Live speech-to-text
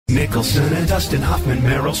Nicholson and Dustin Hoffman,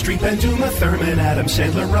 Meryl Streep and Uma Thurman, Adam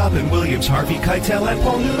Sandler, Robin Williams, Harvey Keitel and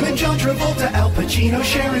Paul Newman, John Travolta, Al Pacino,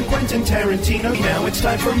 Sharon, Quentin Tarantino. Now it's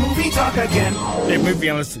time for Movie Talk again. Yeah, movie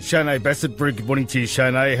analyst Shane Bassett. Very good morning to you,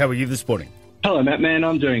 Shane. How are you this morning? Hello, Matt, man.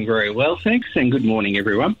 I'm doing very well, thanks, and good morning,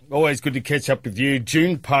 everyone. Always good to catch up with you.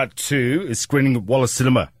 June Part 2 is screening at Wallace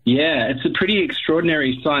Cinema. Yeah, it's a pretty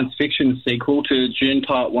extraordinary science fiction sequel to June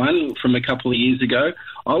Part 1 from a couple of years ago.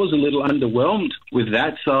 I was a little underwhelmed with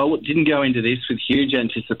that, so I didn't go into this with huge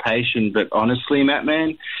anticipation, but honestly, Matt,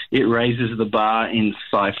 man, it raises the bar in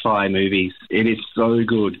sci-fi movies. It is so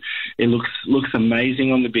good. It looks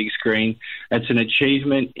amazing on the big screen. It's an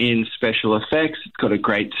achievement in special effects. It's got a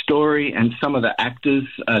great story, and some of the actors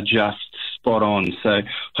are just spot on. So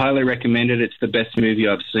highly recommend it. It's the best movie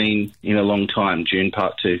I've seen in a long time, June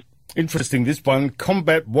Part 2. Interesting, this one,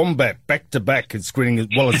 Combat Wombat, back-to-back, is screening at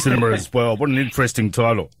Wallace Cinema as well. What an interesting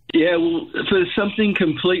title. Yeah, well, for something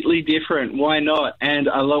completely different, why not? And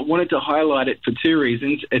I wanted to highlight it for two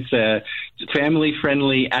reasons. It's a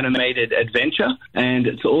family-friendly animated adventure, and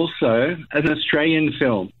it's also an Australian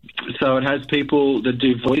film. So it has people that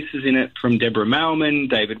do voices in it, from Deborah Mailman,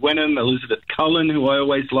 David Wenham, Elizabeth Cullen, who I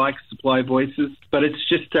always like, supply voices. But it's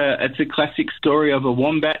just it's a classic story of a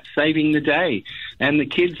wombat saving the day. And the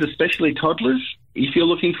kids, especially toddlers, if you're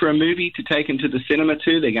looking for a movie to take into the cinema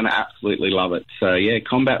too, they're going to absolutely love it. So, yeah,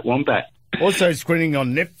 Combat Wombat. Also screening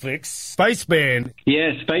on Netflix, Spaceman.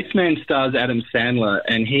 Yeah, Spaceman stars Adam Sandler,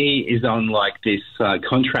 and he is on like this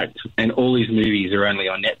contract, and all his movies are only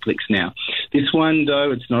on Netflix now. This one,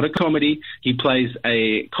 though, it's not a comedy. He plays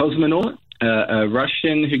a cosmonaut, a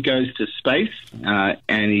Russian who goes to space,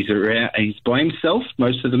 and he's by himself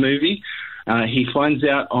most of the movie. He finds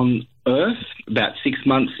out on Earth, about 6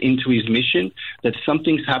 months into his mission, that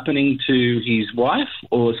something's happening to his wife,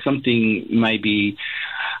 or something may be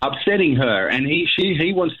upsetting her, and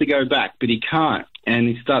he wants to go back, but he can't, and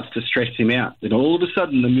it starts to stress him out. Then all of a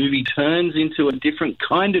sudden, the movie turns into a different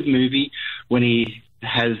kind of movie when he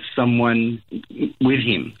has someone with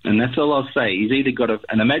him, and that's all I'll say. He's either got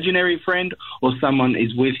an imaginary friend or someone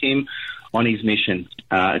is with him on his mission.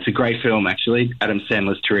 It's a great film, actually. Adam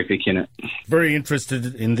Sandler's terrific in it. Very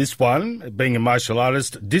interested in this one, being a martial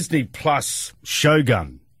artist. Disney Plus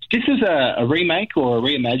Shogun. This is a remake or a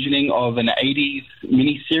reimagining of an 80s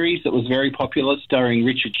miniseries that was very popular, starring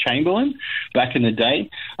Richard Chamberlain back in the day.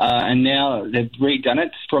 And now they've redone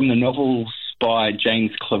it from the novels by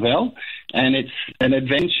James Clavell. And it's an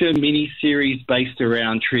adventure miniseries based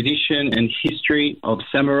around tradition and history of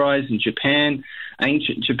samurais in Japan,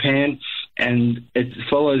 ancient Japan. And it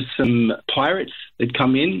follows some pirates that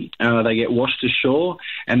come in, they get washed ashore,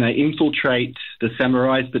 and they infiltrate the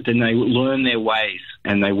samurais, but then they learn their ways,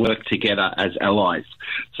 and they work together as allies.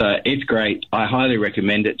 So it's great. I highly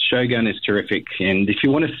recommend it. Shogun is terrific. And if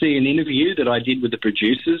you want to see an interview that I did with the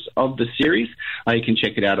producers of the series, you can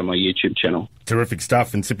check it out on my YouTube channel. Terrific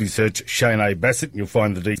stuff, and simply search Shane Bassett and you'll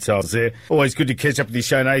find the details there. Always good to catch up with you,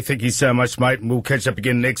 Shane. Thank you so much, mate, and we'll catch up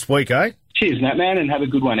again next week, eh? Cheers, Matt, man, and have a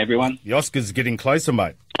good one, everyone. The Oscars are getting closer,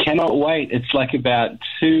 mate. Cannot wait. It's like about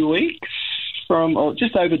 2 weeks or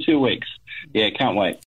just over 2 weeks. Yeah, can't wait.